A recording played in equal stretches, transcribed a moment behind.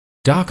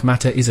Dark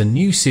Matter is a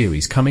new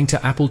series coming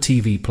to Apple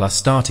TV Plus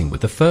starting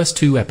with the first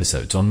 2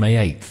 episodes on May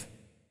 8th.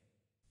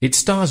 It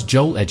stars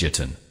Joel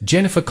Edgerton,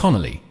 Jennifer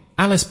Connelly,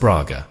 Alice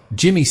Braga,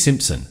 Jimmy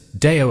Simpson,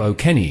 Deo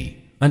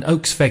O'Kenny, and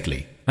Oaks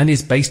Fegley, and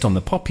is based on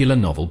the popular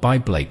novel by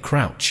Blake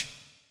Crouch.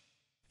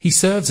 He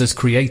serves as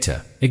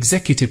creator,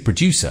 executive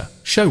producer,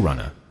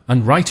 showrunner,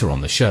 and writer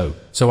on the show,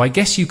 so I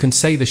guess you can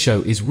say the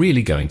show is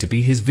really going to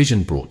be his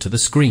vision brought to the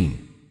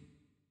screen.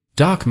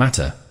 Dark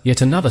Matter,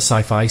 yet another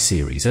sci-fi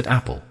series at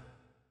Apple.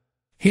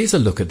 Here's a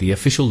look at the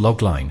official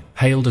logline,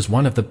 hailed as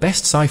one of the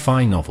best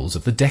sci-fi novels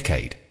of the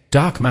decade.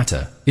 Dark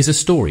Matter is a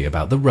story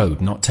about the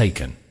road not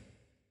taken.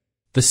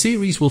 The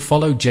series will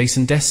follow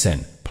Jason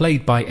Dessen,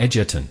 played by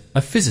Edgerton,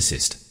 a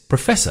physicist,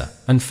 professor,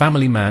 and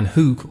family man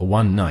who,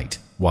 one night,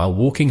 while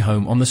walking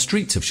home on the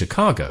streets of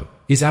Chicago,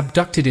 is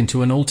abducted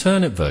into an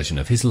alternate version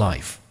of his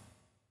life.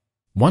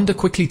 Wonder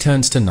quickly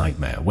turns to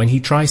nightmare when he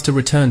tries to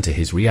return to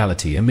his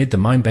reality amid the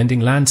mind-bending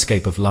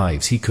landscape of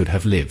lives he could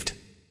have lived.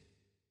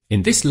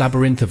 In this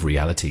labyrinth of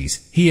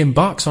realities, he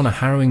embarks on a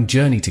harrowing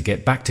journey to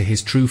get back to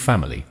his true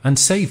family and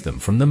save them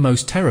from the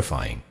most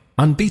terrifying,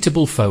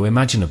 unbeatable foe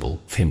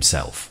imaginable,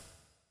 himself.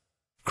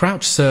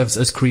 Crouch serves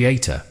as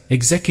creator,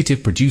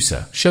 executive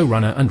producer,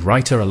 showrunner and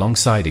writer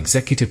alongside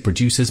executive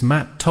producers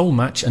Matt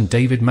Tolmach and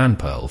David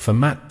Manperl for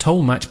Matt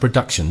Tolmach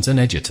Productions and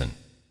Edgerton.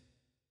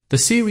 The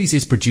series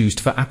is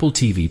produced for Apple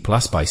TV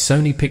Plus by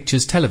Sony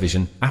Pictures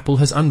Television. Apple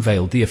has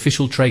unveiled the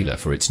official trailer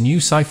for its new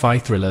sci-fi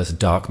thriller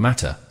Dark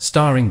Matter,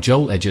 starring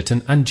Joel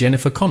Edgerton and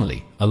Jennifer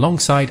Connelly,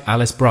 alongside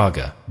Alice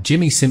Braga,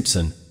 Jimmy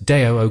Simpson,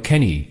 Deo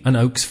O'Kenny, and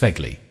Oaks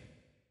Fegley.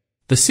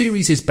 The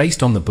series is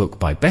based on the book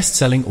by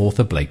best-selling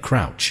author Blake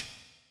Crouch.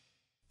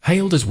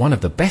 Hailed as one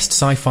of the best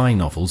sci-fi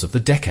novels of the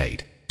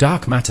decade,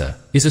 Dark Matter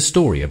is a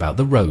story about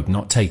the road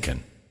not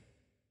taken.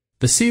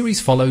 The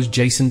series follows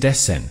Jason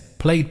Dessen,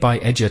 played by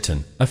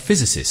Edgerton, a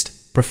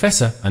physicist,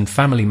 professor, and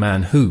family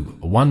man who,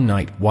 one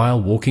night while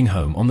walking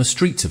home on the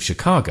streets of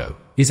Chicago,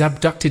 is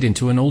abducted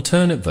into an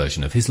alternate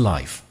version of his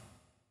life.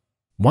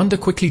 Wonder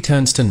quickly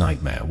turns to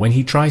nightmare when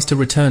he tries to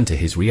return to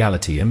his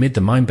reality amid the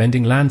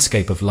mind-bending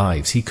landscape of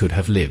lives he could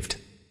have lived.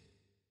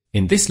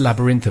 In this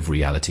labyrinth of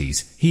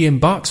realities, he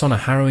embarks on a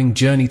harrowing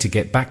journey to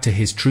get back to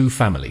his true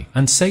family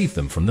and save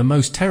them from the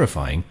most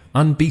terrifying,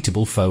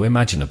 unbeatable foe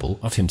imaginable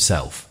of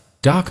himself.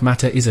 Dark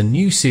Matter is a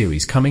new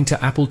series coming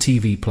to Apple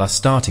TV Plus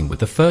starting with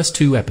the first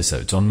 2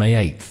 episodes on May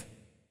 8th.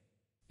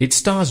 It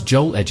stars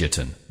Joel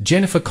Edgerton,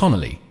 Jennifer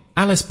Connelly,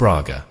 Alice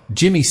Braga,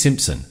 Jimmy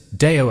Simpson,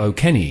 Deo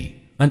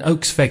O'Kenny, and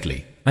Oaks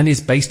Fegley, and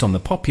is based on the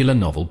popular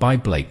novel by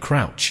Blake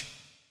Crouch.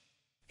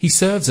 He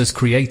serves as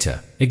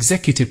creator,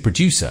 executive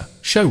producer,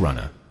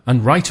 showrunner,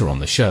 and writer on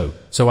the show,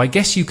 so I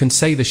guess you can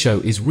say the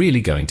show is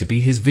really going to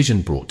be his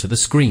vision brought to the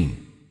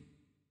screen.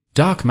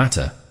 Dark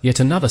Matter,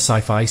 yet another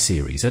sci-fi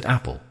series at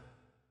Apple.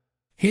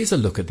 Here's a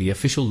look at the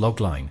official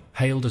logline,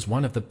 hailed as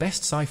one of the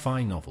best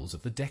sci-fi novels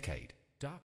of the decade.